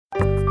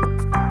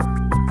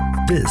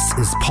This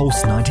is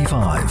Pulse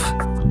 95.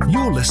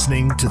 You're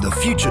listening to the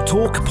Future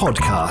Talk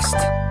podcast.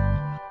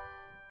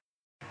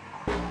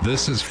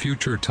 This is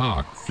Future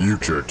Talk.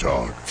 Future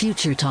Talk.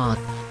 Future Talk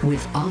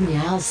with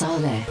Unveils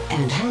Saleh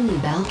and Hani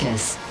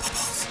Balkis.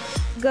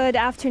 Good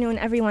afternoon,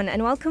 everyone,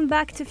 and welcome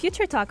back to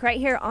Future Talk right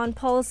here on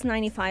Pulse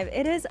 95.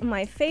 It is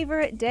my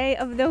favorite day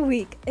of the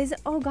week.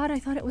 Oh God, I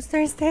thought it was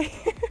Thursday.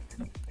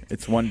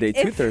 It's one day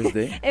to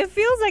Thursday. It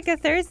feels like a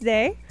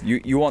Thursday.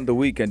 You want the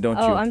weekend, don't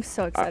you? Oh, I'm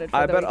so excited for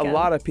the weekend. I bet a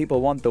lot of people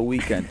want the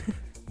weekend.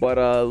 But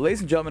ladies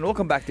and gentlemen,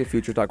 welcome back to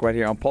Future Talk right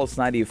here on Pulse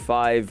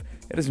 95.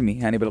 It is me,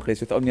 Hani Balkis,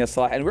 with Unveils,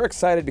 and we're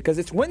excited because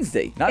it's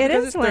Wednesday, not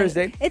because it's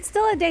Thursday. It's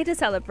still a day to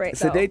celebrate,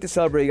 It's a day to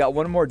celebrate. You got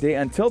one more day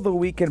until the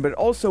weekend, but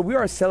also we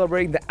are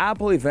celebrating the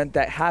Apple event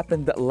that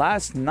happened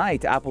last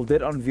night. Apple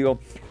did unveil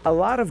a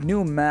lot of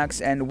new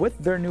Macs, and with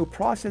their new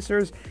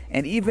processors,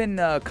 and even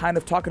kind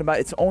of talking about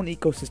its own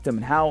ecosystem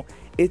and how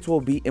it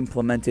will be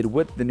implemented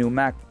with the new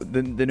Mac,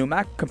 the new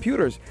Mac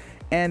computers.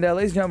 And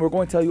ladies and gentlemen, we're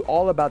going to tell you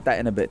all about that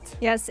in a bit.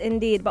 Yes,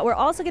 indeed. But we're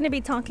also going to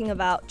be talking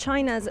about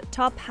China's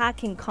top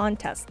hacking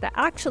contest that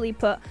actually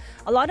put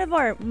a lot of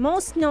our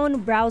most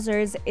known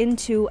browsers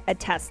into a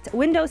test.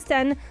 Windows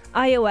 10,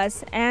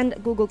 iOS, and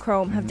Google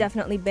Chrome have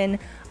definitely been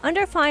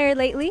under fire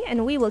lately,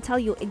 and we will tell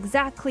you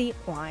exactly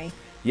why.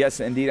 Yes,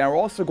 indeed. And we're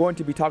also going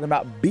to be talking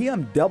about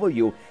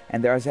BMW,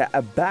 and there's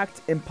a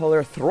backed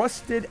impeller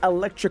thrusted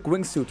electric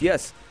wingsuit.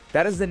 Yes,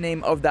 that is the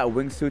name of that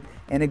wingsuit,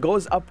 and it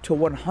goes up to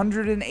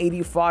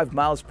 185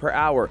 miles per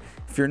hour.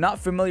 If you're not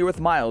familiar with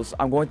miles,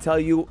 I'm going to tell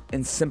you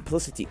in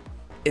simplicity.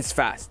 It's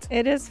fast.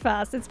 It is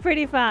fast. It's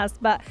pretty fast.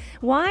 But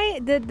why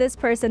did this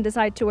person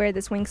decide to wear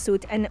this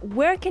wingsuit, and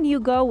where can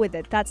you go with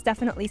it? That's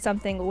definitely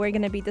something we're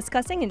going to be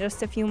discussing in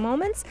just a few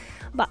moments.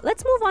 But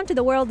let's move on to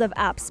the world of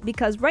apps,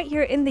 because right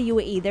here in the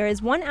UAE, there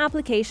is one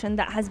application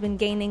that has been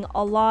gaining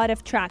a lot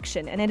of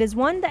traction, and it is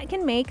one that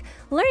can make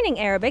learning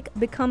Arabic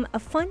become a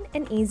fun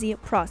and easy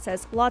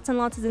process. Lots and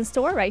lots is in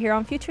store right here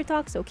on Future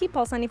Talk, so keep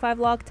Pulse 95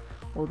 locked.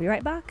 We'll be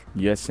right back.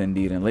 Yes,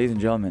 indeed. And ladies and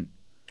gentlemen,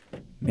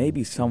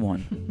 maybe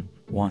someone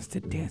wants to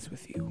dance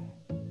with you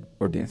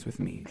or dance with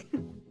me.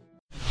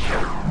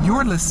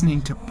 You're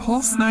listening to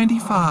Pulse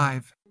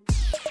 95.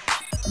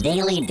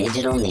 Daily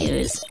digital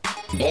news.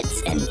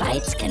 Bits and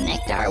bytes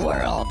connect our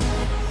world.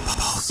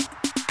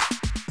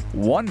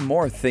 One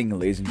more thing,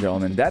 ladies and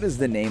gentlemen, that is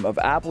the name of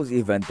Apple's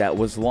event that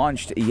was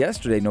launched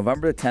yesterday,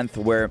 November 10th,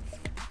 where,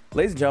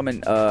 ladies and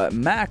gentlemen,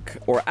 Mac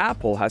or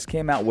Apple has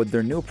came out with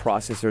their new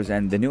processors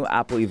and the new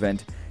Apple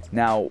event.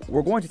 Now,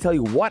 we're going to tell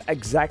you what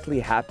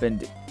exactly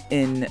happened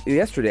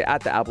yesterday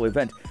at the Apple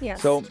event.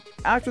 Yes. So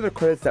after the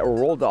credits that were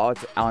rolled out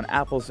on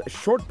Apple's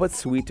short but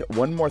sweet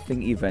One More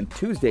Thing event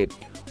Tuesday,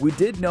 we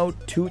did know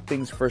two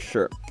things for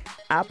sure.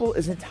 Apple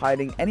isn't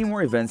hiding any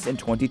more events in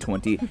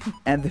 2020,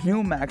 and the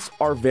new Macs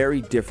are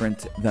very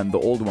different than the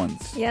old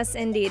ones. Yes,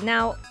 indeed.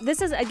 Now,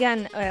 this is,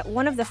 again,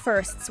 one of the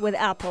firsts with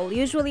Apple.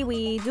 Usually,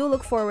 we do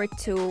look forward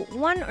to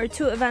one or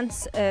two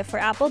events for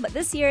Apple, but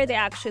this year they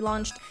actually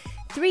launched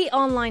 3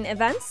 online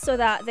events so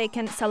that they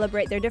can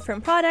celebrate their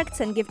different products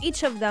and give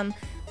each of them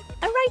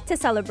a right to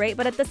celebrate,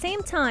 but at the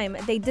same time,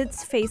 they did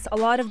face a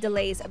lot of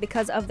delays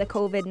because of the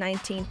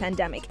COVID-19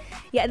 pandemic.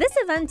 Yeah, this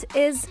event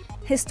is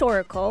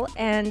historical,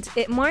 and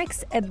it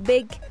marks a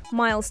big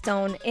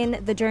milestone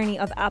in the journey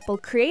of Apple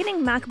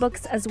creating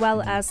Macbooks as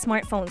well as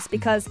smartphones,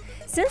 because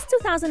since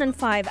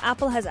 2005,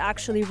 Apple has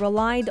actually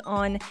relied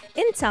on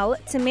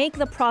Intel to make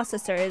the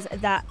processors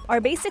that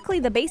are basically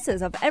the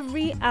basis of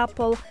every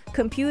Apple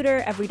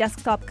computer, every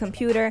desktop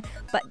computer.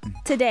 But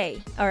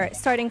today, or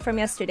starting from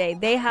yesterday,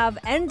 they have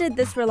ended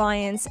this reliance,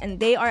 and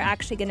they are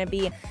actually going to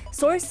be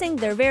sourcing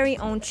their very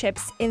own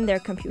chips in their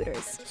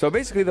computers. So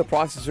basically, the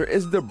processor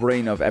is the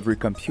brain of every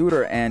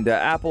computer, and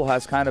Apple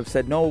has kind of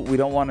said, no, we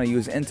don't want to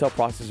use Intel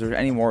processors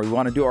anymore. We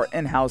want to do our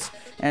in-house.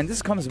 And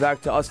this comes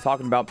back to us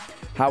talking about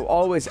how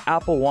always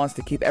Apple wants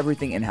to keep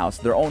everything in-house,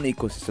 their own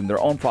ecosystem, their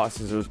own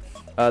processors,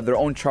 their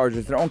own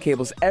chargers, their own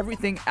cables,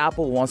 everything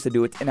Apple wants to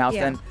do it in-house.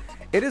 Yeah. And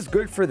it is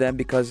good for them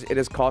because it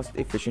is cost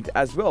efficient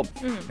as well.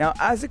 Now,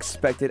 as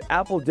expected,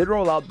 Apple did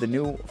roll out the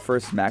new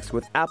first Macs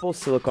with Apple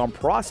Silicon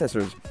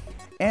processors.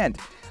 And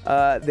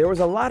there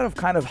was a lot of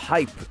kind of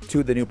hype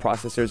to the new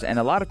processors, and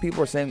a lot of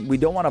people are saying we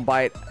don't want to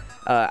buy it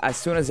as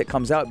soon as it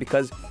comes out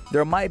because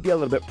there might be a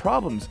little bit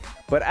problems.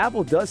 But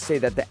Apple does say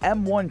that the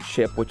M1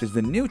 chip, which is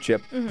the new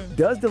chip,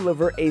 does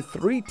deliver a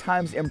 3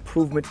 times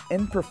improvement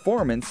in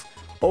performance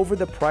over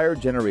the prior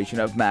generation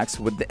of Macs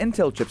with the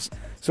Intel chips.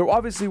 So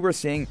obviously we're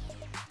seeing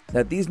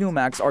that these new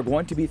Macs are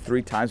going to be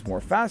 3 times more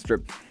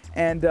faster.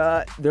 And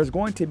there's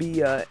going to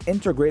be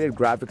integrated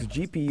graphics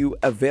GPU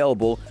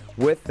available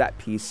with that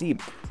PC.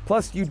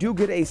 Plus, you do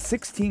get a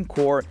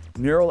 16-core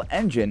neural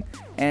engine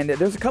And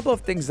there's a couple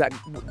of things that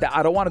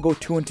I don't want to go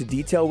too into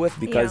detail with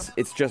because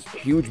it's just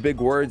huge, big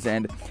words.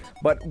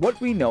 But what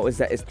we know is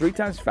that it's 3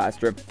 times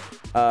faster,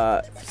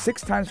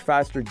 6 times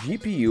faster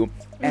GPU,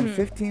 and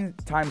 15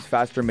 times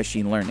faster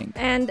machine learning.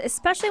 And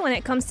especially when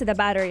it comes to the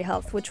battery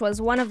health, which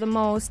was one of the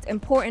most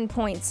important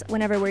points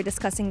whenever we're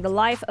discussing the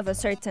life of a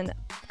certain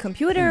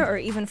computer or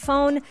even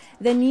phone,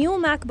 the new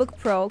MacBook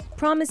Pro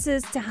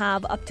promises to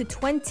have up to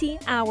 20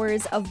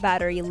 hours of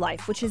battery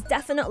life, which is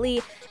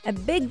definitely a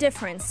big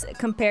difference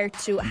compared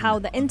to how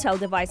the Intel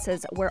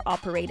devices were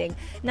operating.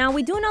 Now,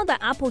 we do know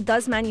that Apple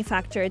does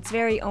manufacture its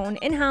very own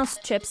in-house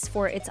chips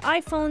for its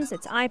iPhones,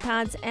 its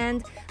iPads,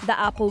 and the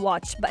Apple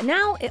Watch. But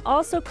now it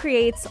also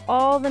creates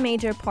all the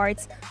major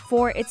parts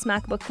for its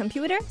MacBook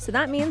computer. So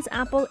that means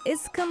Apple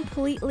is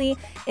completely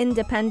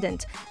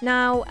independent.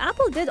 Now,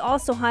 Apple did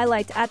also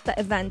highlight at the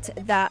event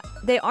that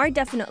they are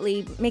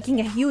definitely making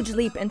a huge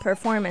leap in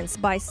performance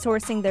by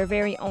sourcing their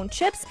very own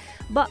chips,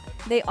 but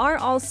they are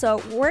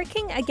also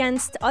working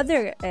against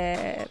other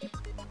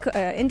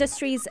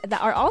industries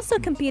that are also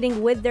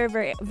competing with their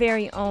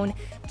very own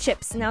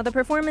chips. Now, the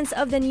performance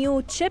of the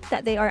new chip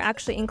that they are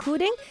actually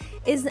including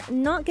is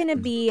not going to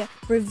be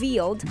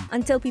revealed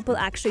until people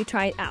actually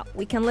try it out.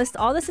 We can list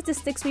all the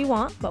statistics we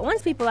want, but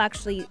once people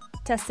actually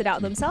test it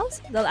out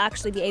themselves, they'll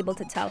actually be able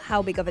to tell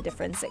how big of a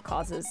difference it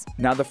causes.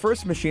 Now, the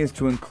first machines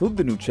to include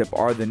the new chip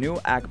are the new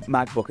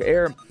MacBook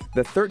Air,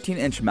 the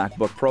 13-inch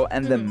MacBook Pro,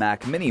 and the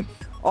Mac Mini,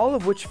 all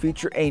of which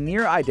feature a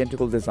near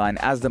identical design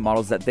as the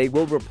models that they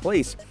will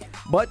replace.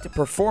 But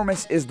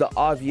performance is the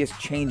obvious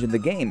change in the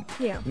game.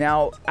 Yeah.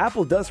 Now,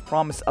 Apple does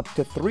promise up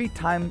to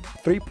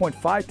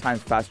 3.5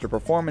 times faster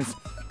performance,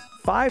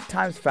 5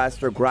 times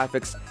faster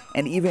graphics,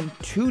 and even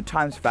 2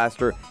 times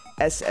faster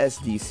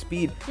SSD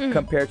speed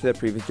compared to the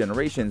previous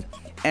generations.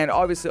 And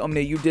obviously,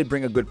 Omnia, you did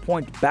bring a good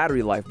point.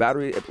 Battery life.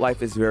 Battery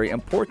life is very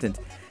important.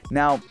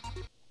 Now,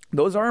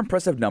 those are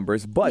impressive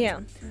numbers, but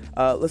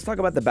let's talk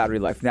about the battery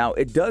life. Now,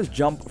 it does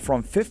jump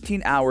from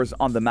 15 hours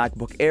on the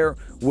MacBook Air,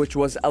 which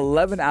was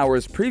 11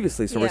 hours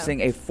previously. So we're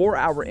seeing a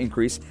 4-hour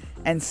increase,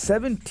 and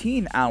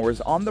 17 hours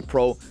on the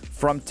Pro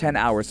from 10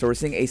 hours. So we're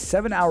seeing a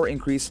 7-hour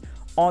increase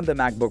on the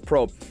MacBook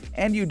Pro.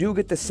 And you do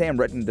get the same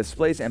Retina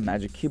displays and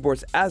Magic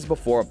Keyboards as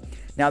before.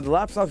 Now, the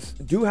laptops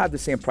do have the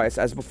same price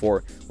as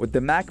before, with the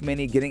Mac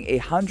Mini getting a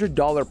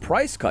 $100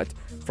 price cut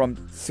from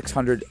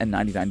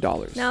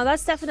 $699. Now,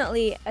 that's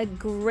definitely a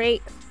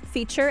great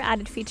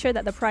added feature,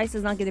 that the price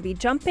is not going to be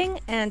jumping,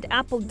 and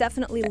Apple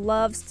definitely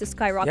loves to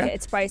skyrocket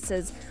its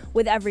prices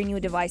with every new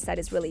device that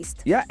is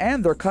released. Yeah,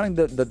 and they're cutting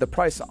the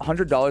price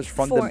 $100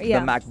 from the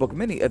MacBook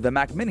Mini, the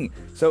Mac Mini.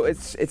 So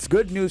it's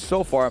good news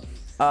so far.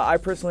 I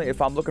personally,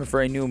 if I'm looking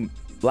for a new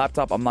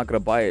laptop, I'm not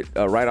going to buy it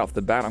right off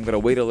the bat. I'm going to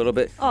wait a little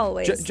bit.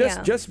 Always,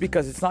 just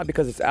because it's not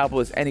because it's Apple,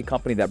 it's any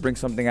company that brings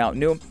something out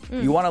new.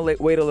 You want to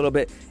wait a little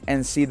bit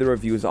and see the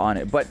reviews on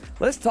it. But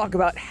let's talk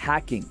about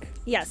hacking.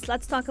 Yes,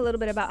 let's talk a little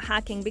bit about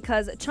hacking,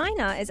 because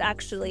China is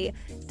actually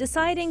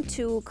deciding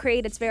to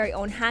create its very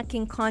own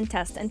hacking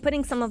contest and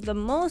putting some of the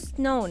most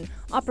known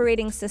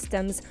operating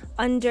systems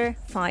under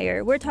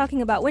fire. We're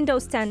talking about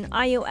Windows 10,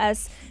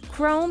 iOS,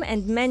 Chrome,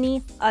 and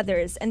many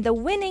others. And the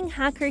winning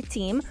hacker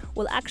team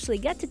will actually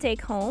get to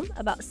take home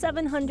about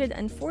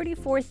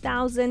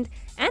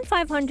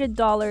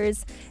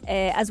 $744,500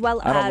 as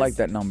well as... I don't like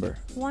that number.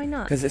 Why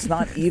not? Because it's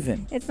not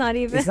even. It's not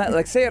even. It's not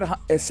like, say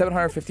it's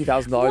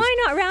 $750,000. Why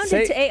not round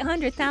it to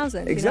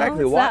 $800,000? Exactly.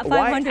 You know?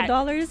 Why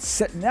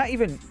 $500? Not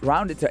even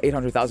round it to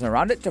 $800,000.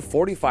 Round it to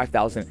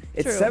 $45,000.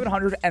 It's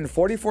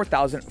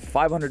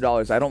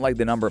 $744,500. I don't like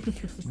the number.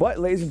 But,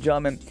 ladies and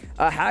gentlemen,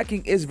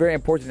 hacking is very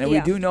important, and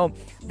we do know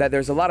that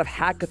there's a lot of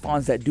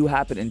hackathons that do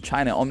happen in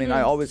China. I mean,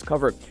 I always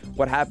cover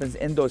what happens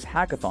in those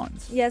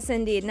hackathons. Yes,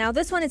 indeed. Now,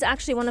 this one is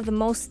actually one of the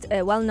most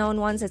well-known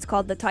ones. It's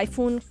called the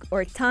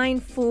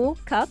Taifu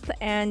Cup,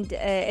 and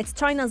it's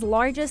China's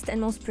largest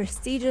and most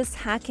prestigious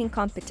hacking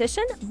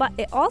competition, but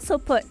it also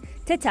put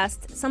to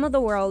test some of the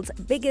world's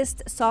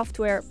biggest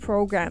software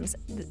programs.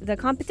 The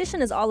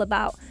competition is all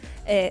about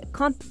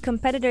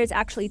competitors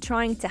actually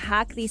trying to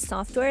hack these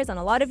softwares, and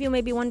a lot of you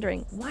may be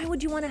wondering, why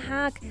would you want to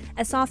hack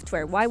a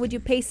software? Why would you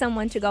pay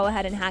someone to go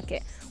ahead and hack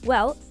it?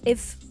 Well,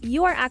 if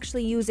you are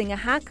actually using a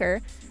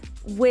hacker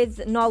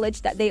with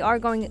knowledge that they are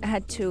going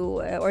ahead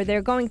to, or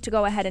they're going to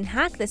go ahead and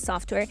hack this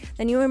software,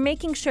 then you are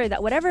making sure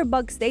that whatever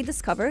bugs they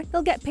discover,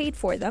 they'll get paid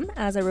for them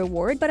as a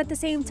reward, but at the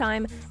same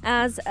time,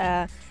 as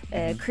a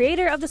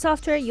creator of the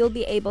software, you'll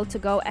be able to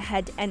go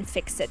ahead and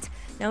fix it.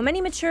 Now,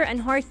 many mature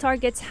and hard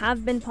targets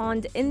have been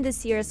pawned in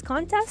this year's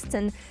contest,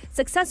 and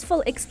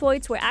successful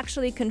exploits were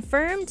actually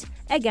confirmed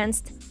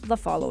against the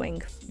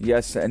following.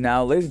 Yes, and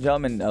now, ladies and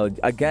gentlemen,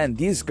 again,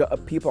 these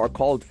people are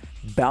called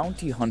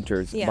bounty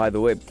hunters, by the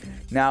way.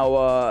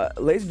 Now,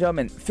 ladies and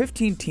gentlemen,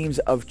 15 teams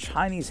of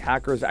Chinese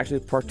hackers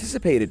actually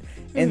participated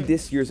in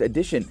this year's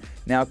edition.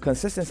 Now,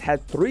 Consistence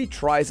had 3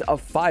 tries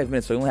of 5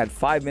 minutes, so you only had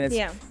 5 minutes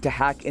to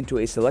hack into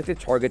a selected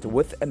target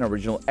with an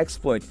original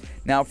exploit.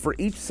 Now, for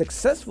each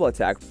successful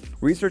attack,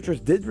 researchers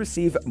did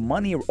receive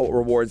money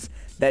rewards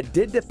that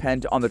did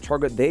depend on the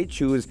target they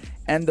choose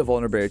and the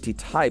vulnerability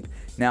type.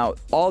 Now,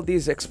 all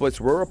these exploits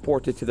were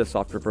reported to the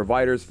software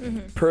providers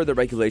per the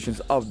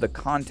regulations of the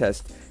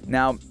contest.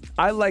 Now,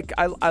 I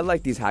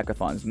like these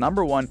hackathons.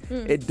 Number one,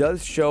 it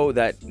does show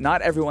that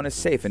not everyone is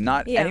safe and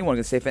not anyone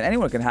is safe and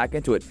anyone can hack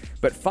into it.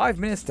 But 5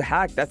 minutes to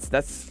hack,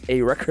 that's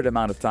a record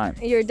amount of time.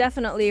 You're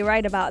definitely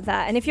right about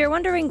that. And if you're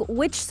wondering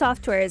which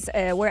softwares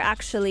were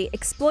actually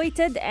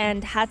exploited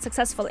and had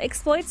successful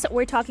exploits,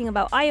 we're talking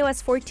about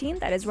iOS 14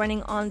 that is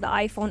running on the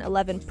iPhone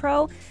 11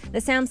 Pro, the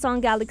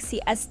Samsung Galaxy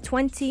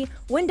S20,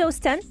 Windows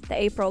 10, the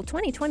April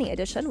 2020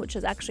 edition, which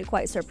is actually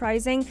quite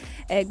surprising,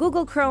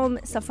 Google Chrome,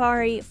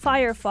 Safari,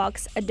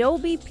 Firefox,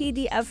 Adobe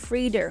PDF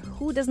Reader.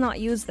 Who does not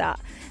use that?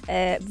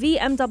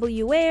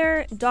 VMW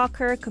Air,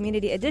 Docker,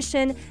 Community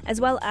Edition, as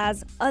well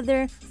as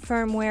other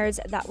firmwares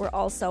that were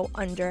also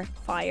under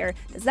fire.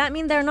 Does that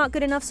mean they're not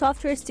good enough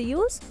softwares to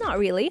use? Not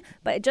really,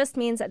 but it just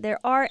means that there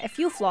are a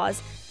few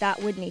flaws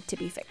that would need to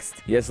be fixed.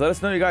 Yes, let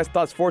us know your guys'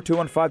 thoughts.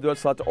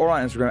 4215 or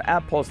on Instagram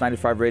at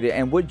Pulse95 Radio.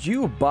 And would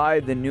you buy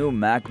the new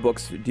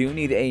MacBooks? Do you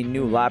need a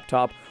new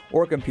laptop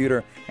or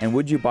computer? And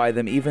would you buy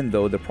them even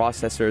though the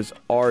processors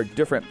are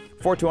different?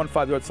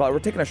 4215 We're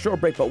taking a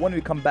short break, but when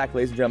we come back,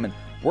 ladies and gentlemen,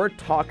 we're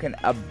talking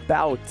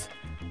about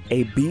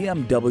a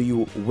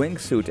BMW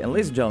wingsuit. And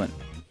ladies and gentlemen,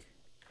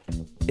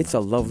 it's a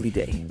lovely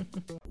day.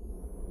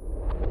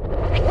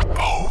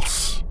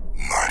 Pulse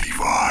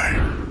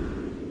 95.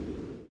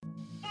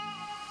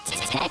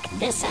 Check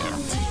this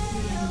out.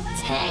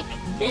 Check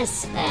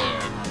this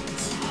out.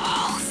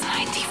 Pulse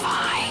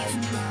 95.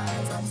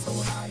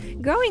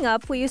 Growing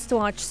up, we used to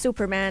watch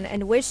Superman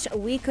and wish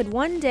we could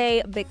one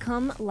day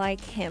become like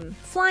him.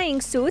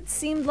 Flying suits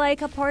seemed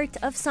like a part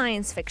of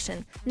science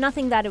fiction,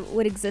 nothing that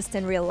would exist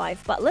in real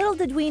life. But little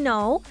did we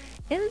know,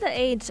 in the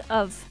age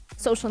of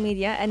social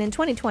media and in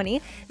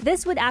 2020,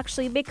 this would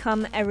actually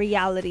become a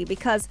reality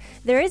because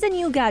there is a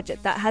new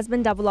gadget that has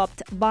been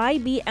developed by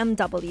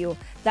BMW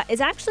that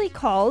is actually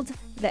called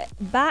the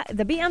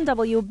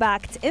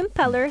BMW-backed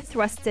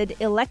impeller-thrusted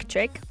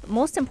electric,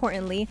 most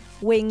importantly,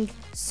 wing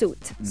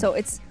suit. So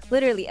it's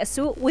literally a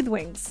suit with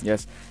wings.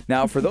 Yes.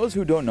 Now, for those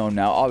who don't know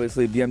now,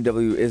 obviously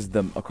BMW is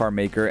a car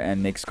maker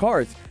and makes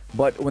cars.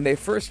 But when they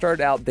first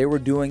started out, they were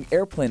doing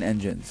airplane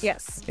engines.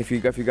 Yes. If you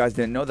guys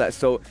didn't know that.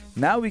 So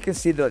now we can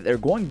see that they're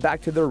going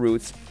back to their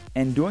roots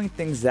and doing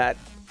things that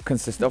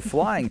consist of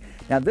flying.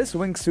 Now, this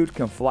wingsuit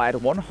can fly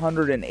at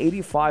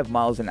 185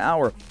 miles an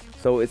hour.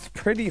 So it's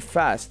pretty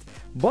fast.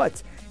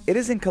 But it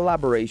is in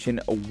collaboration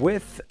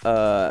with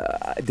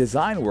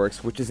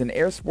Designworks, which is an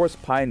air sports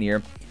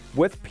pioneer,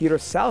 with Peter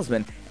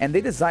Salzman. And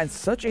they designed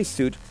such a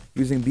suit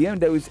using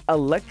BMW's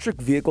electric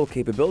vehicle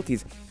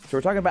capabilities. So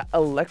we're talking about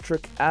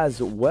electric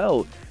as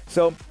well.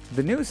 So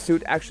the new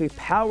suit actually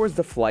powers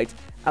the flight,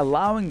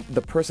 allowing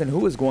the person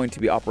who is going to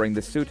be operating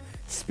the suit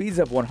speeds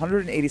of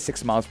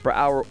 186 miles per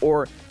hour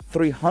or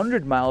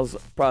 300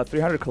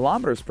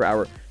 kilometers per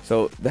hour.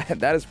 So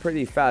that is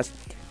pretty fast.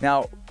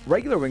 Now,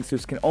 regular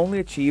wingsuits can only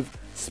achieve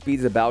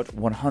speeds about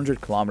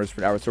 100 kilometers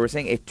per hour. So we're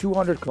saying a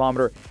 200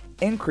 kilometer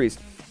increase.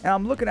 And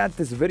I'm looking at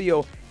this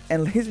video,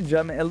 and ladies and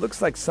gentlemen, it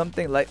looks like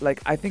something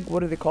like I think,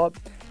 what do they call it?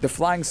 The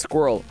flying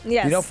squirrel.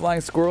 Yes. You know flying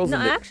squirrels? No,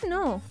 actually,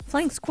 no.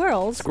 Flying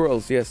squirrels?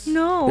 Squirrels, yes.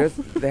 No.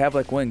 They have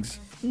like wings.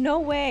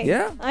 No way.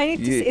 Yeah. I need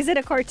to see. Is it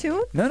a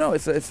cartoon? No,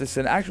 it's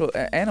an actual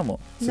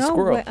animal. It's a No,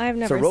 squirrel. I've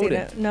never it's a seen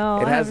rodent. it.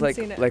 No, it I has haven't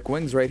seen it. like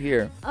wings right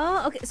here.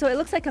 Oh, okay. So it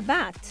looks like a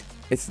bat.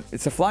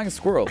 It's a flying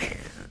squirrel.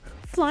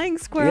 Flying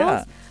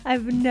squirrels? Yeah.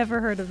 I've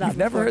never heard of that. You've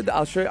never heard that?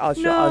 I'll show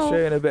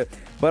you in a bit.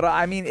 But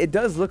I mean, it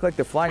does look like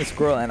the flying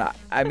squirrel, and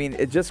I mean,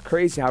 it's just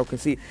crazy how we can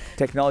see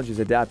technology is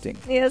adapting.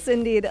 Yes,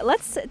 indeed.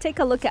 Let's take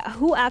a look at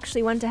who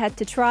actually went ahead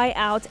to try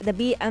out the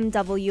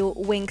BMW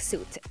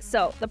wingsuit.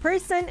 So the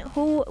person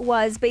who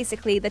was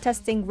basically the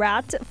testing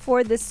rat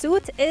for the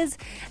suit is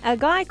a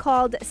guy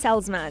called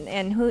Salzman,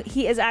 and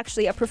he is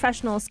actually a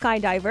professional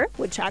skydiver,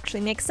 which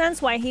actually makes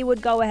sense why he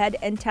would go ahead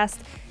and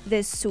test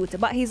this suit.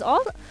 But he's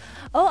all...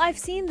 Oh, I've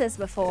seen this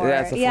before.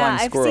 Yeah, it's a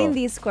flying squirrel. I've seen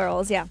these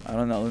squirrels, yeah. I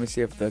don't know. Let me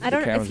see if the I don't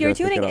know. camera's If you're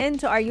gonna pick tuning it up.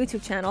 into our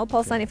YouTube channel,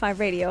 Pulse 95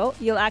 Radio,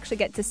 you'll actually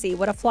get to see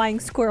what a flying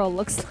squirrel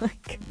looks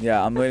like.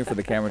 Yeah, I'm waiting for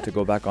the camera to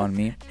go back on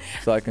me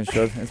so I can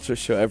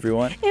show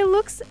everyone.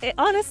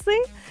 Honestly,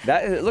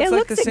 It looks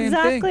like the same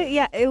thing.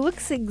 Yeah, it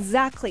looks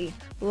exactly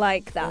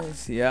like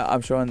that. Yeah,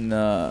 I'm showing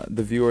the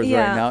viewers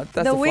right now.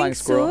 That's the flying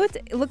squirrel. The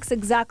wingsuit looks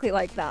exactly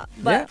like that.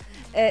 But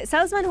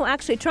Salzman, who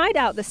actually tried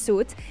out the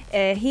suit,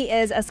 he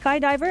is a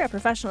skydiver, a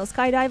professional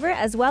skydiver,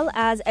 as well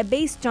as a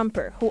base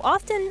jumper who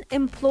often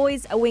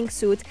employs a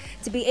wingsuit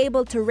to be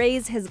able to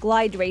raise his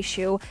glide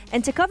ratio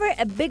and to cover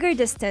a bigger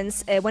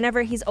distance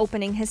whenever he's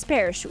opening his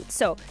parachute.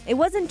 So it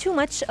wasn't too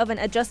much of an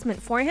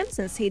adjustment for him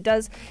since he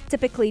does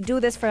typically do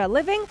this for a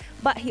living,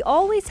 but he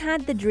always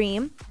had the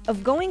dream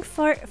of going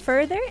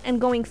further and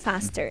going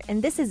faster.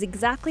 And this is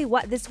exactly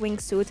what this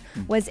wingsuit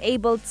was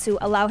able to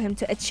allow him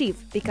to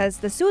achieve, because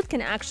the suit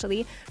can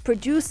actually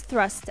produce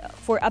thrust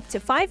for up to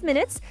 5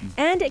 minutes,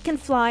 and it can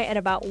fly at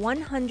about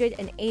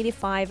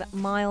 185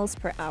 miles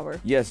per hour.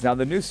 Yes, now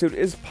the new suit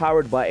is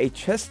powered by a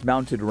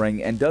chest-mounted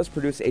ring and does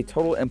produce a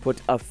total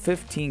input of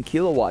 15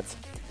 kilowatts.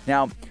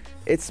 Now,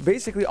 it's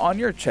basically on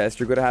your chest.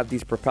 You're going to have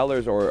these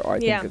propellers, or I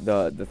think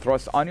the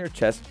thrust on your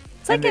chest.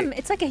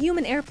 It's like a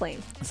human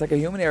airplane. It's like a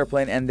human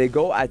airplane, and they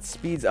go at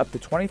speeds up to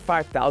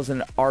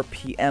 25,000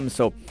 RPM.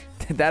 So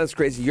that is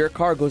crazy. Your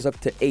car goes up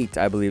to 8,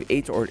 I believe.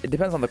 8, or it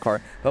depends on the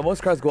car, but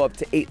most cars go up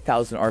to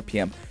 8,000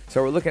 RPM.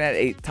 So we're looking at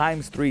a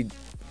times 3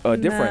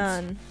 difference.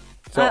 Man.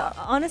 So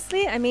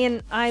honestly, I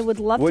mean, I would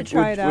love to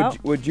try it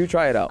out. Would you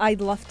try it out?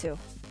 I'd love to.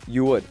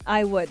 You would?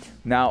 I would.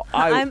 Now,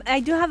 I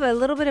do have a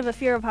little bit of a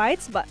fear of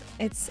heights, but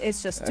it's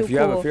just too cool. If you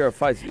have a fear of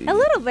heights, a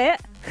little bit.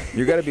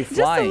 You got to be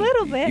flying. Just a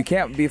little bit. You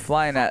can't be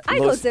flying at. I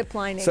go zip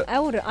lining. So, I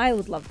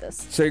would love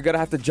this. So you're gonna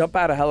have to jump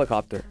out of a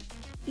helicopter.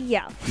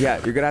 Yeah. Yeah,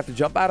 you're gonna have to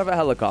jump out of a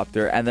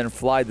helicopter and then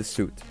fly the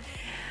suit.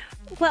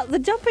 Well, the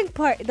jumping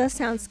part does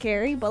sound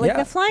scary, but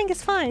the flying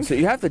is fine. So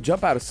you have to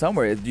jump out of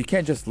somewhere. You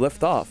can't just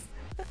lift off.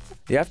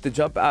 You have to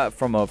jump out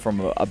from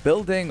a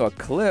building, a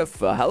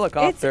cliff, a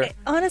helicopter.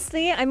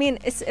 Honestly, I mean,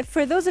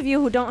 for those of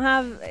you who don't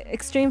have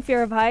extreme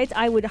fear of heights,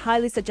 I would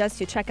highly suggest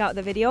you check out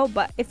the video.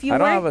 But if you I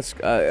don't have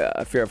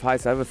a fear of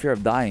heights. I have a fear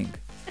of dying.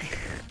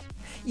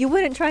 You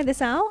wouldn't try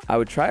this out? I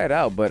would try it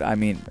out, but I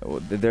mean,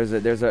 there's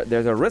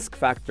a risk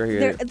factor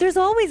here. There's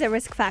always a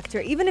risk factor.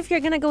 Even if you're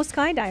gonna go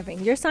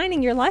skydiving, you're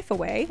signing your life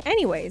away.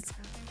 Anyways.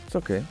 It's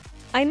okay.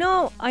 I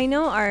know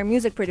our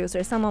music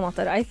producer, Sama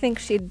Matar, I think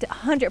she'd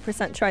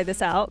 100% try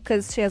this out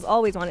because she has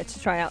always wanted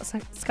to try out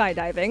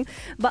skydiving.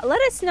 But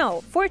let us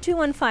know,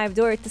 4215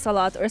 Dur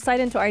Ittisalat, or slide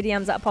into our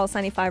DMs at Pulse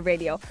 95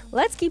 Radio.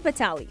 Let's keep a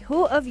tally.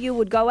 Who of you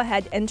would go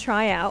ahead and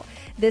try out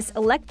this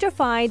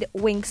electrified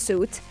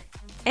wingsuit?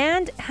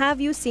 And have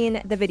you seen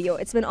the video?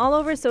 It's been all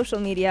over social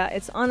media.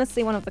 It's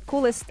honestly one of the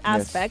coolest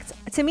aspects.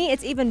 Yes. To me,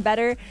 it's even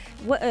better.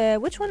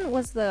 Which story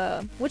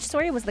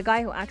was the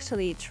guy who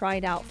actually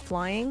tried out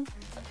flying?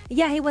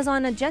 Yeah, he was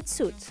on a jet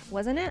suit,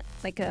 wasn't it?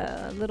 Like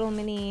a little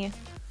mini...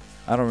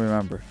 I don't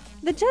remember.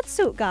 The jet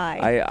suit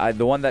guy.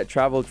 The one that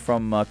traveled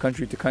from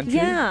country to country?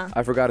 Yeah.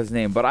 I forgot his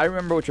name, but I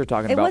remember what you're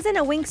talking about. It wasn't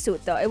a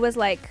wingsuit, though. It was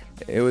like...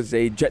 It was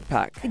a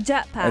jetpack. A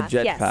jetpack,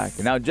 yes.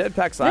 Now,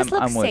 jetpacks, I'm with.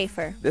 This looks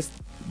safer.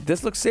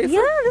 This looks safer.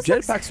 Yeah,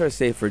 jetpacks are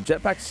safer.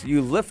 Jetpacks,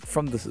 you lift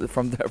from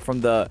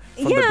the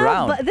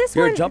ground. But this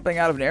You're one, jumping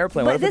out of an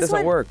airplane. What if it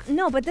doesn't work?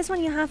 No, but this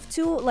one you have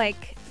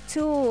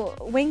two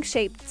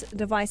wing-shaped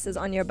devices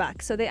on your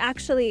back, so they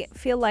actually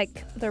feel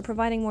like they're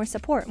providing more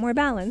support, more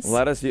balance.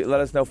 Let us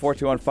know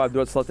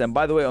 4215 and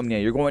by the way, Omnia,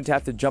 you're going to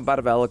have to jump out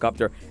of a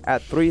helicopter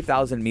at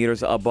 3,000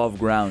 meters above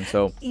ground.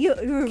 So you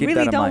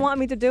really don't want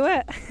me to do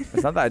it?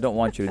 It's not that I don't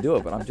want you to do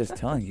it, but I'm just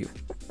telling you.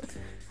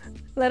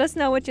 Let us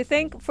know what you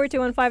think.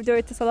 4215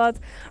 Dur Ittisalat,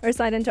 or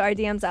slide into our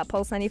DMs at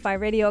Pulse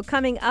 95 Radio.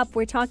 Coming up,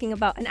 we're talking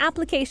about an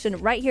application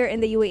right here in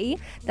the UAE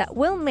that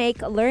will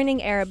make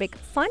learning Arabic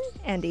fun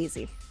and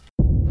easy.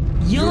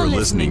 You're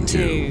listening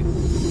to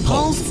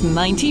Pulse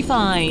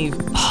 95.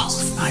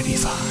 Pulse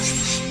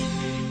 95.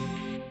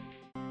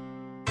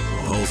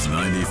 Pulse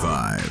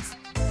 95.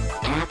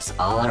 Apps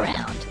all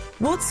around.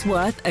 What's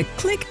worth a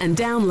click and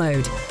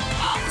download?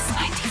 Pulse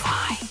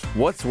 95.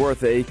 What's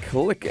worth a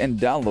click and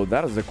download?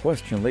 That is the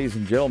question, ladies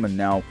and gentlemen.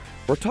 Now,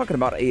 we're talking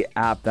about an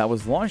app that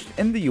was launched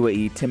in the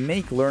UAE to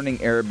make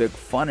learning Arabic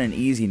fun and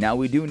easy. Now,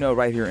 we do know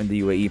right here in the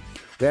UAE,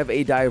 we have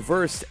a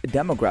diverse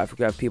demographic.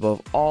 We have people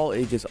of all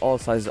ages, all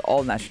sizes,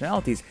 all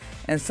nationalities,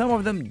 and some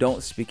of them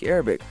don't speak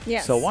Arabic.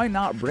 Yes. So why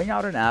not bring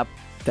out an app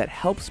that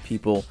helps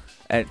people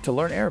to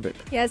learn Arabic?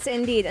 Yes,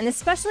 indeed. And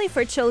especially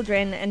for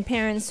children and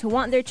parents who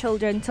want their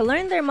children to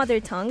learn their mother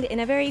tongue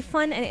in a very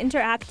fun and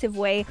interactive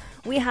way,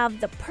 we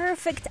have the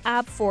perfect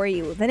app for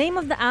you. The name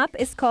of the app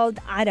is called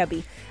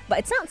Arabi, but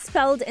it's not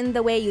spelled in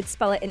the way you'd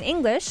spell it in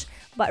English,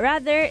 but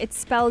rather it's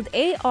spelled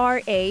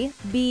Arabe.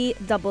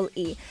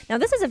 Now,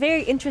 this is a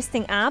very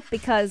interesting app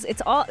because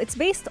it's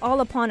based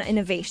all upon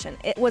innovation.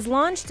 It was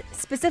launched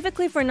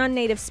specifically for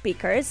non-native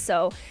speakers.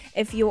 So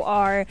if you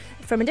are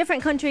from a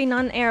different country,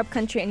 non-Arab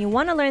country, and you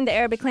want to learn the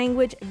Arabic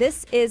language,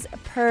 this is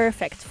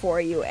perfect for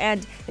you.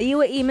 And the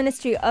UAE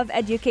Ministry of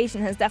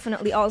Education has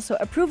definitely also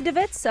approved of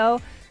it. So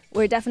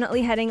we're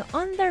definitely heading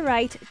on the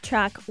right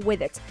track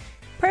with it.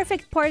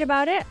 Perfect part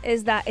about it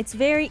is that it's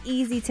very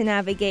easy to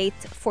navigate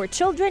for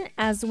children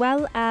as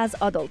well as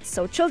adults.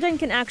 So children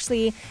can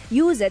actually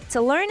use it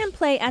to learn and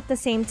play at the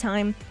same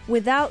time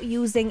without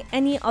using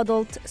any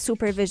adult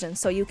supervision.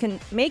 So you can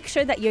make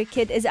sure that your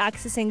kid is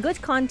accessing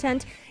good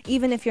content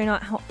even if you're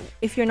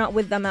not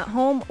with them at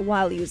home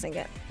while using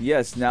it.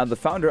 Yes, now the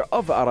founder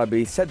of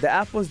Arabi said the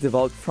app was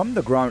developed from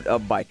the ground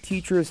up by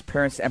teachers,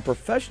 parents, and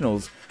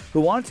professionals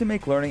who wanted to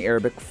make learning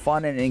Arabic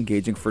fun and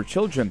engaging for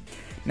children.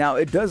 Now,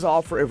 it does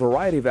offer a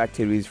variety of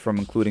activities from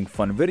including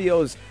fun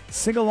videos,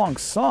 sing-along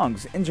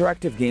songs,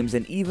 interactive games,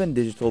 and even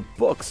digital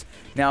books.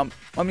 Now,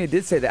 Omnia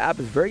did say the app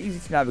is very easy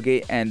to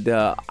navigate, and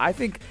I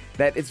think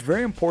that it's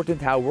very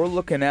important how we're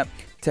looking at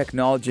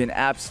technology and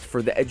apps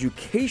for the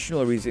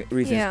educational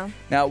reasons. Yeah.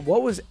 Now,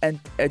 what was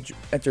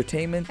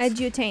entertainment?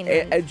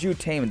 Edutainment.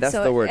 Edutainment, that's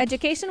the word.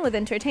 Education with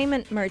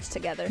entertainment merged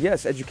together.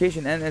 Yes,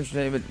 education and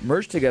entertainment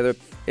merged together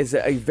is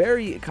a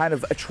very kind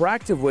of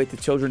attractive way to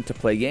children to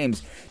play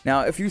games.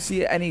 Now, if you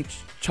see any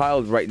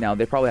child right now,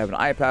 they probably have an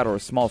iPad or a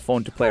small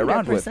phone to play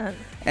around with.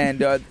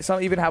 And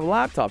some even have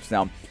laptops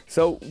now.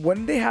 So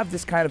when they have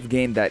this kind of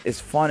game that is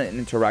fun and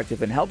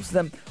interactive and helps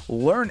them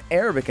learn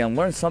Arabic and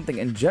learn something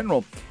in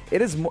general, it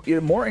is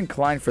more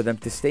inclined for them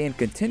to stay and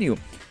continue.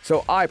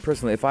 So I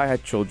personally, if I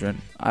had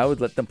children, I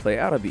would let them play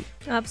Arabic.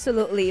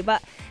 Absolutely.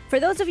 But for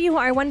those of you who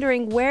are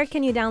wondering where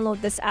can you download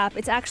this app,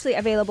 it's actually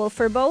available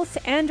for both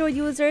Android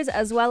users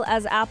as well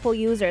as Apple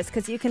users,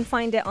 because you can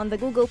find it on the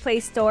Google Play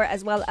Store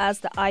as well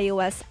as the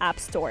iOS App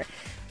Store.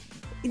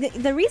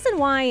 The reason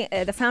why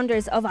the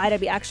founders of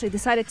Arabi actually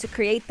decided to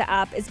create the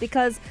app is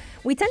because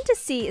we tend to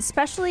see,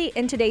 especially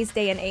in today's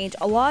day and age,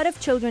 a lot of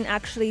children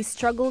actually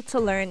struggle to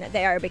learn the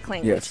Arabic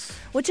language,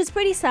 which is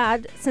pretty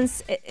sad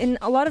since in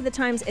a lot of the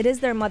times it is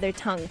their mother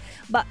tongue.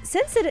 But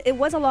since it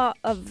was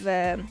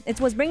it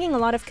was bringing a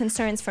lot of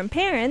concerns from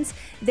parents,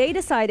 they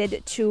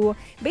decided to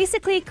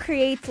basically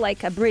create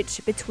like a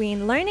bridge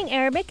between learning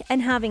Arabic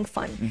and having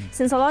fun.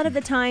 Since a lot of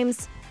the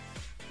times,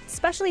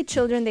 especially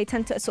children, they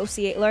tend to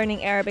associate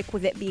learning Arabic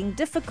with it being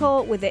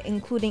difficult, with it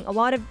including a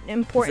lot of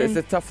important...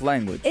 It's a tough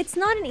language. It's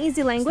not an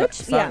easy language.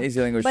 It's not an easy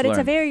language but to it's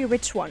learn. a very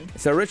rich one.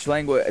 It's a rich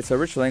language.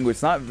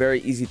 It's not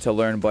very easy to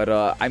learn, but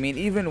I mean,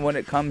 even when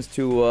it comes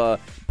to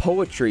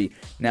poetry,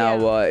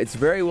 now it's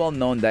very well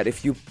known that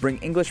if you bring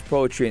English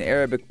poetry and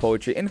Arabic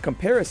poetry in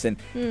comparison,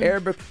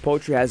 Arabic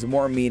poetry has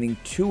more meaning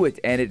to it,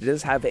 and it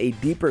does have a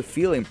deeper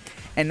feeling.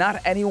 And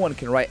not anyone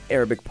can write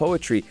Arabic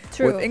poetry.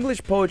 True. With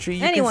English poetry,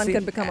 anyone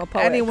can become a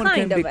poet. Anyone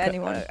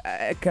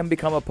can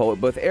become a poet.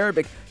 But with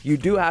Arabic, you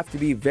do have to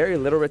be very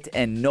literate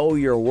and know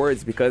your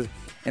words, because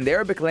in the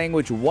Arabic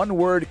language, one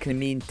word can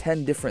mean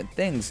 10 different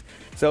things.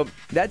 So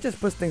that just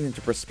puts things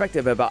into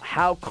perspective about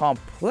how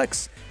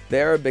complex the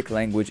Arabic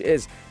language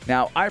is.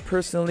 Now, I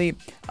personally,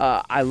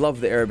 I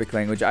love the Arabic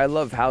language. I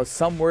love how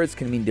some words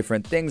can mean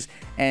different things,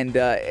 and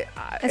a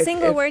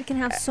single word can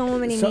have so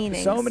many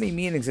meanings. So many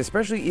meanings,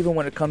 especially even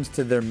when it comes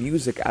to their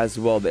music as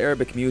well, the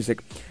Arabic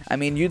music. I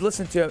mean, you'd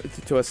listen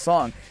to a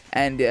song,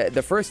 and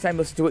the first time you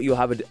listen to it, you'll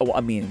have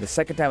a meaning. The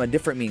second time, a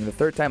different meaning. The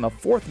third time, a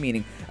fourth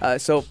meaning.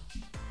 So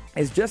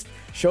it just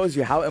shows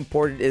you how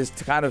important it is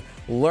to kind of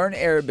learn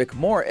Arabic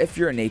more if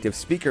you're a native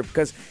speaker,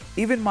 because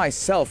even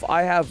myself,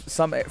 I have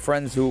some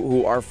friends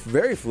who are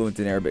very fluent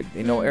in Arabic.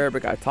 They know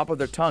Arabic at the top of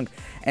their tongue,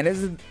 and this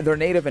is their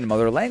native and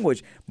mother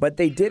language, but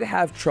they did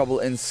have trouble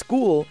in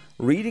school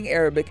reading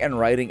Arabic and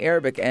writing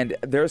Arabic. And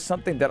there's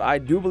something that I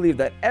do believe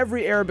that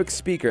every Arabic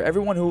speaker,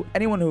 anyone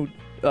who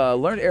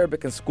learned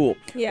Arabic in school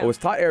or was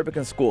taught Arabic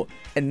in school,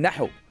 and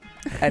nahu.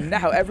 And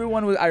nahu,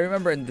 I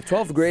remember in the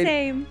 12th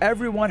grade,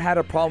 everyone had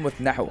a problem with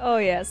nahu. Oh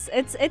yes,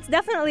 it's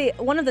definitely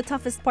one of the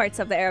toughest parts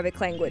of the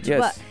Arabic language. Yes.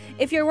 But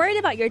if you're worried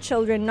about your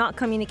children not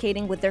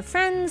communicating with their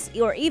friends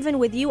or even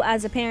with you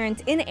as a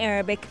parent in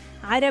Arabic,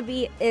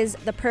 Arabi is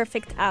the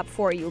perfect app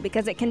for you,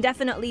 because it can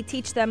definitely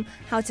teach them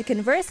how to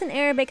converse in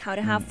Arabic, how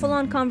to have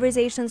full-on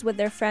conversations with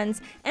their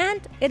friends,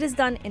 and it is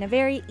done in a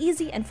very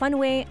easy and fun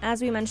way.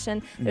 As we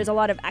mentioned, there's a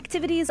lot of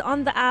activities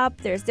on the app.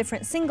 There's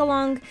different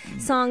sing-along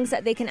songs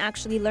that they can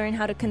actually learn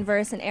how to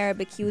converse in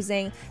Arabic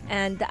using,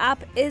 and the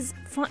app is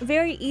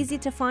very easy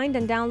to find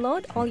and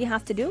download. All you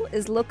have to do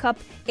is look up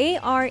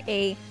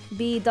ARABEE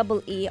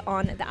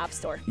on the App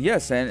Store.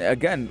 Yes, and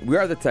again, we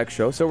are the Tech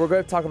Show, so we're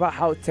going to talk about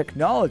how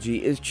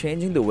technology is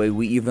changing the way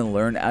we even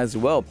learn as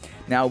well.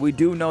 Now, we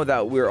do know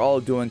that we're all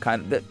doing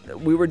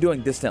we were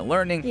doing distant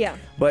learning,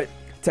 but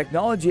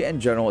technology in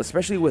general,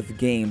 especially with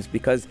games,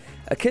 because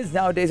kids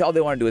nowadays, all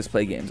they want to do is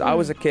play games. I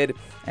was a kid,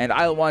 and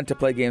I wanted to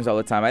play games all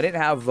the time. I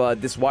didn't have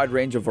this wide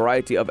range of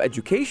variety of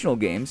educational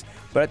games,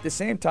 but at the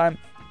same time,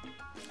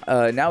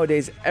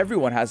 nowadays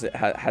everyone has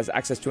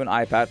access to an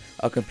iPad,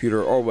 a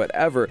computer, or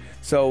whatever.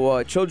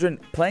 So children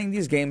playing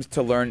these games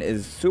to learn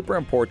is super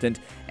important,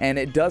 and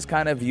it does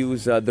kind of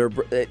use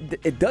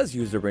it does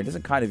use their brain. It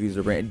doesn't kind of use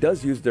their brain. It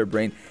does use their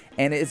brain,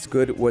 and it's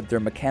good with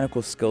their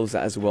mechanical skills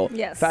as well.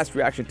 Yes. Fast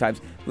reaction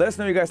times. Let us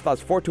know your guys'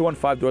 thoughts.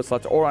 4215 door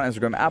slots or on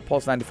Instagram at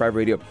Pulse95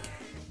 Radio.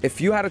 If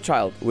you had a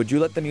child, would you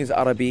let them use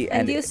Arabi?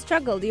 And do you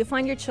struggle? Do you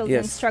find your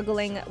children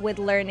struggling with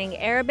learning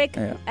Arabic?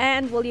 Yeah.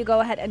 And will you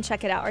go ahead and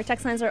check it out? Our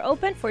text lines are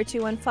open,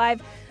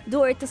 4215.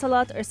 Do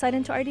اتصالات or slide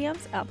into our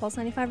DMs at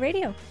Pulse95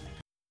 Radio.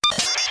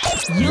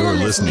 You're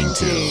listening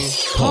to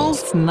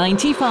Pulse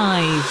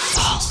 95.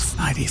 Pulse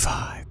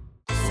 95.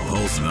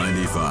 Pulse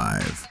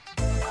 95.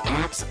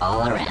 Apps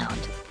all around.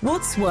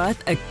 What's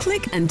worth a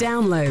click and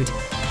download?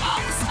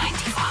 Pulse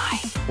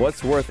 95.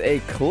 What's worth a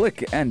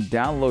click and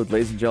download,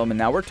 ladies and gentlemen?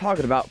 Now we're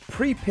talking about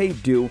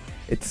prepaid due.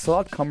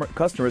 Etisalat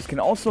customers can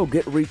also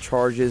get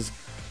recharges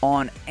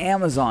on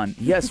Amazon.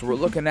 Yes, we're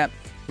looking at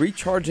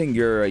recharging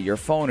your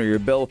phone or your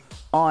bill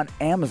on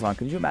Amazon.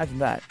 Can you imagine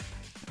that?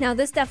 Now,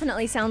 this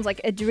definitely sounds like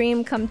a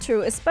dream come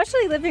true,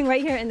 especially living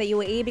right here in the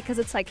UAE, because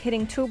it's like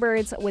hitting two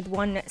birds with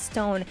one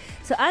stone.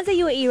 So as a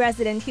UAE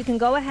resident, you can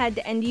go ahead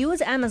and use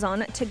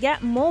Amazon to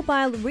get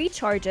mobile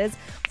recharges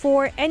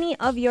for any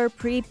of your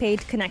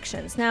prepaid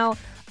connections. Now,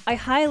 I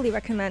highly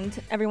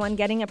recommend everyone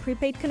getting a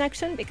prepaid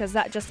connection because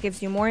that just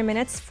gives you more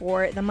minutes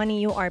for the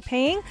money you are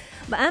paying.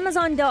 But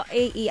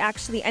Amazon.ae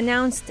actually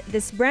announced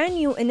this brand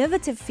new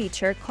innovative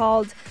feature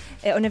called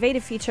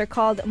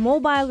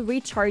mobile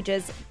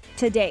recharges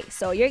today.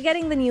 So you're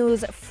getting the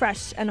news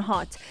fresh and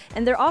hot.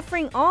 And they're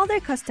offering all their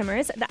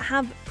customers that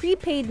have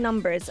prepaid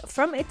numbers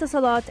from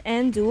Etisalat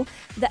and Du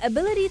the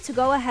ability to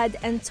go ahead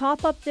and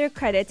top up their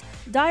credit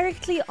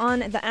directly on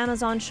the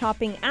Amazon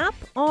shopping app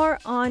or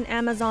on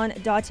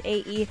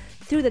Amazon.ae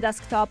through the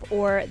desktop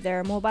or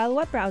their mobile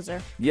web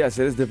browser. Yes,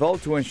 it is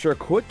developed to ensure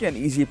quick and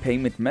easy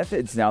payment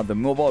methods. Now, the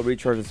mobile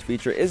recharges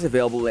feature is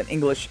available in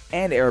English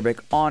and Arabic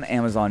on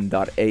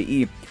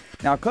Amazon.ae.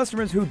 Now,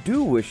 customers who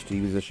do wish to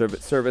use the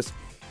service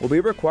will be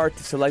required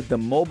to select the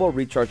mobile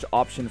recharge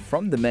option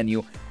from the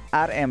menu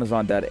at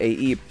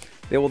Amazon.ae.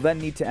 They will then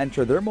need to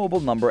enter their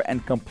mobile number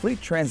and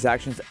complete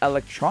transactions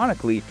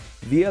electronically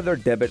via their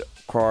debit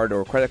card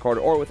or credit card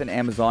or with an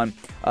Amazon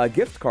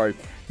gift card.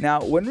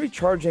 Now, when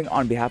recharging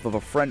on behalf of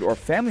a friend or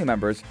family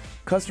members,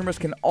 customers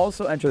can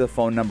also enter the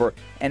phone number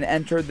and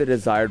enter the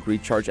desired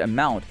recharge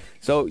amount.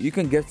 So you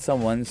can gift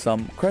someone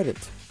some credit.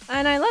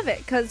 And I love it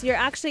because you're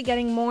actually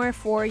getting more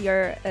for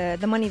your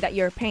the money that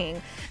you're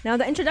paying. Now,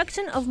 the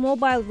introduction of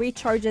mobile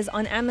recharges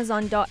on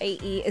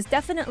Amazon.ae is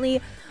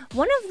definitely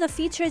one of the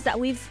features that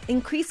we've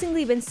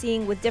increasingly been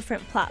seeing with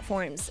different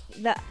platforms.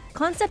 The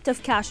concept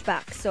of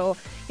cashback. So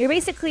you're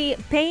basically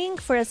paying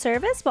for a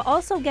service, but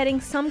also getting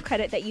some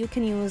credit that you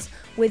can use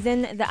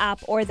within the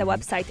app or the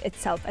website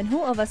itself. And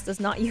who of us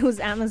does not use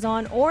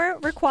Amazon or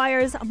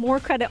requires more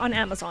credit on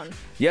Amazon?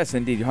 Yes,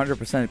 indeed.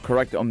 100%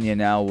 correct, Omnia.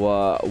 Now,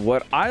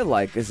 what I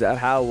like is that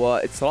how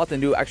Etisalat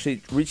and Du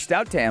actually reached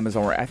out to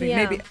Amazon. Or I think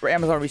maybe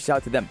Amazon reached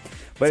out to them.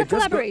 But it's a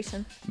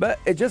collaboration. But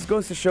it just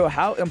goes to show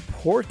how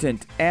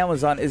important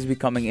Amazon is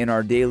becoming in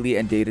our daily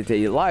and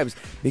day-to-day lives.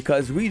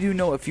 Because we do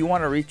know if you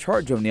want to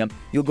recharge, Omnia,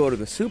 you'll go to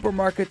the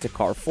supermarket, to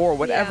Carrefour,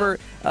 whatever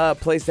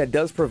place that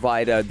does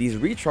provide these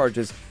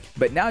recharges.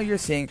 But now you're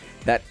seeing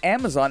that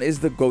Amazon is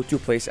the go-to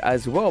place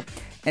as well.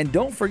 And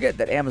don't forget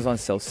that Amazon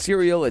sells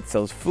cereal, it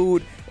sells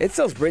food, it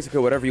sells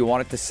basically whatever you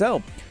want it to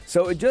sell.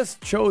 So it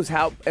just shows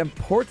how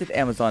important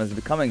Amazon is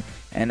becoming.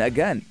 And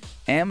again,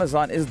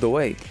 Amazon is the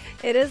way.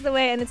 It is the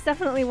way, and it's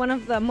definitely one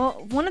of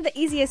the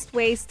easiest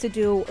ways to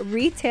do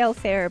retail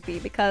therapy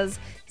because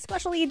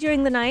especially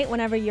during the night,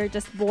 whenever you're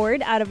just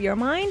bored out of your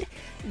mind,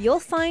 you'll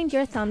find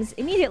your thumbs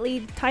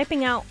immediately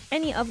typing out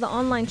any of the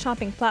online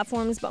shopping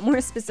platforms, but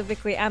more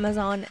specifically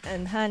Amazon.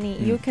 And Hani,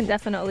 you can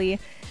definitely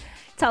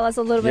tell us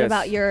a little bit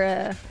about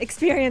your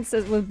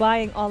experiences with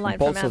buying online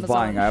from Amazon. Impulsive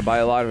buying. I buy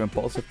a lot of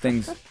impulsive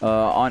things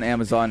on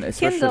Amazon.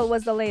 Kindle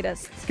was the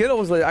latest. Kindle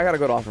was I got a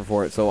good offer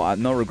for it, so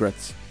no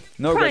regrets.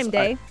 No Prime regrets.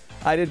 Day.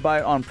 I did buy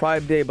it on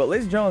Prime Day, but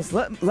ladies and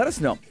gentlemen, let us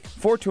know.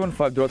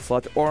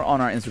 4215 or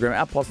on our Instagram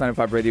at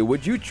Pulse95 Radio.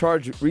 Would you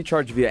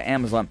recharge via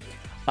Amazon?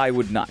 I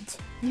would not.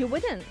 You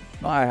wouldn't?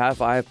 No, I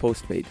have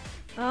postpaid.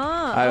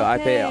 Oh,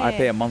 okay. I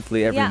pay a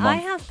monthly every month. Yeah, I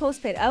have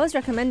postpaid. I was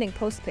recommending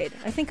postpaid.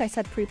 I think I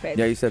said prepaid.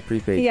 Yeah, you said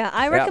prepaid. Yeah,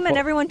 I recommend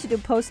everyone to do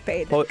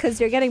postpaid because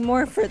you're getting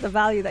more for the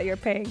value that you're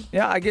paying.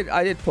 Yeah, I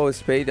did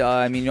postpaid.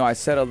 I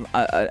set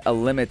a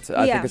limit.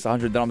 I think it's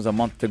 100 dirhams a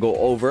month to go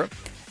over.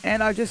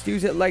 And I just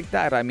use it like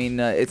that. I mean,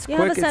 it's quick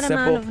and simple. You have a set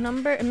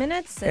amount of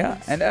minutes.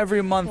 And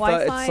every month,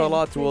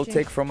 Etisalat will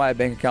take from my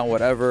bank account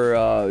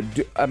whatever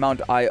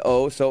amount I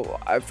owe. So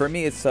for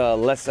me, it's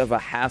less of a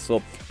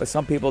hassle. But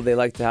some people, they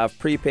like to have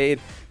prepaid.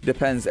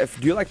 Depends.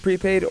 Do you like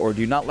prepaid or do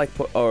you not like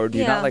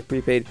not like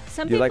prepaid?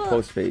 Do you like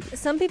postpaid?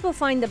 Some people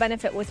find the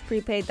benefit with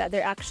prepaid that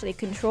they're actually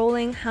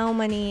controlling how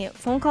many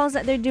phone calls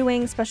that they're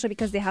doing, especially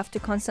because they have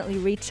to constantly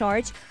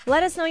recharge.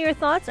 Let us know your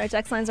thoughts. Our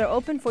text lines are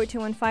open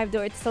 4215 do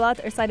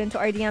Etisalat or slide into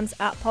our DMs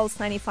at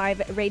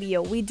Pulse95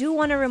 Radio. We do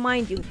want to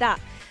remind you that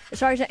the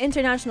Sharjah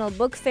International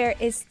Book Fair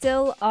is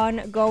still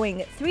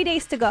ongoing. 3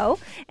 days to go,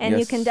 and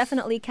you can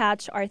definitely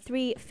catch our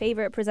three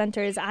favorite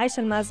presenters, Aisha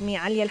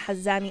Al-Mazmi, Ali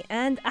Al-Hazami,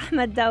 and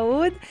Ahmed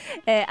Dawood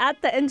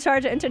at the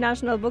Sharjah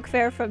International Book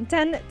Fair from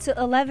 10 to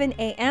 11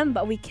 a.m.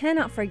 But we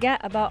cannot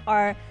forget about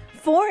our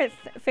fourth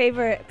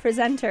favorite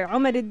presenter,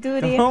 Omar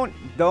Al-Douri.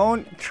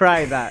 Don't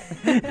try that.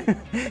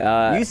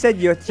 You said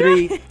your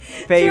three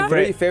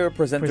favorite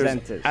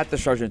presenters at the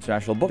Sharjah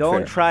International Book Fair.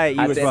 Don't try it.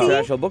 At the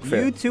International Book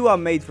Fair. You two are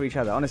made for each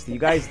other. Honestly, you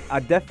guys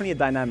are definitely a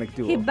dynamic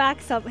duo. He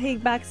backs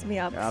me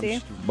up.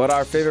 See, but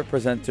our favorite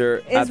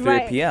presenter at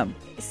 3 p.m.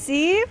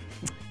 See.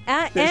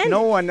 There's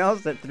no one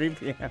else at 3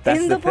 p.m.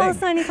 in the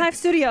Pulse 95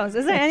 studios.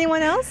 Is there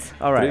anyone else?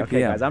 All right, 3 okay,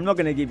 p.m. guys. I'm not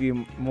going to give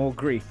you more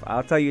grief.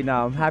 I'll tell you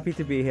now. I'm happy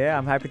to be here.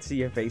 I'm happy to see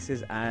your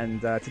faces.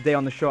 And today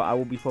on the show, I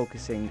will be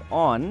focusing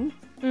on...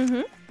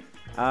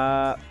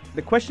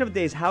 the question of the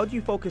day is, how do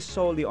you focus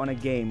solely on a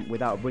game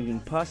without bringing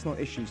personal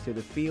issues to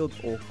the field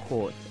or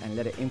court and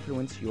let it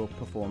influence your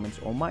performance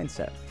or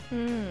mindset?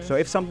 So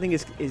if something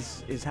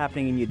is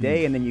happening in your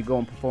day and then you go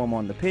and perform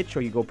on the pitch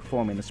or you go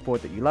perform in a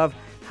sport that you love,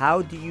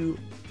 how do you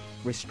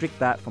restrict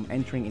that from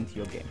entering into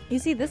your game? You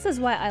see, this is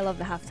why I love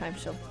the halftime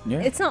show.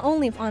 Yeah. It's not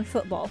only on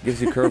football.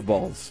 Gives you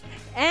curveballs.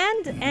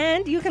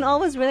 and you can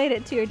always relate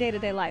it to your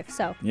day-to-day life.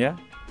 So Yeah.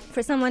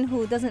 for someone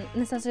who doesn't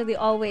necessarily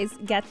always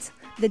get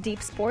the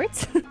deep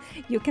sports,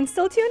 you can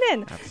still tune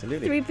in.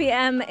 Absolutely. 3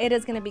 p.m. It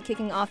is going to be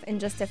kicking off in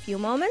just a few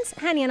moments.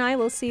 Hani and I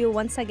will see you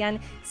once again,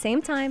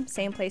 same time,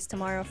 same place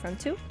tomorrow from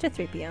 2 to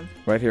 3 p.m.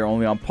 Right here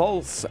only on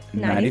Pulse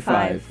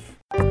 95.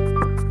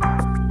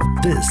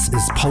 This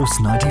is Pulse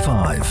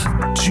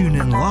 95. Tune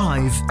in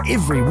live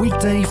every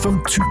weekday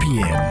from 2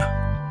 p.m.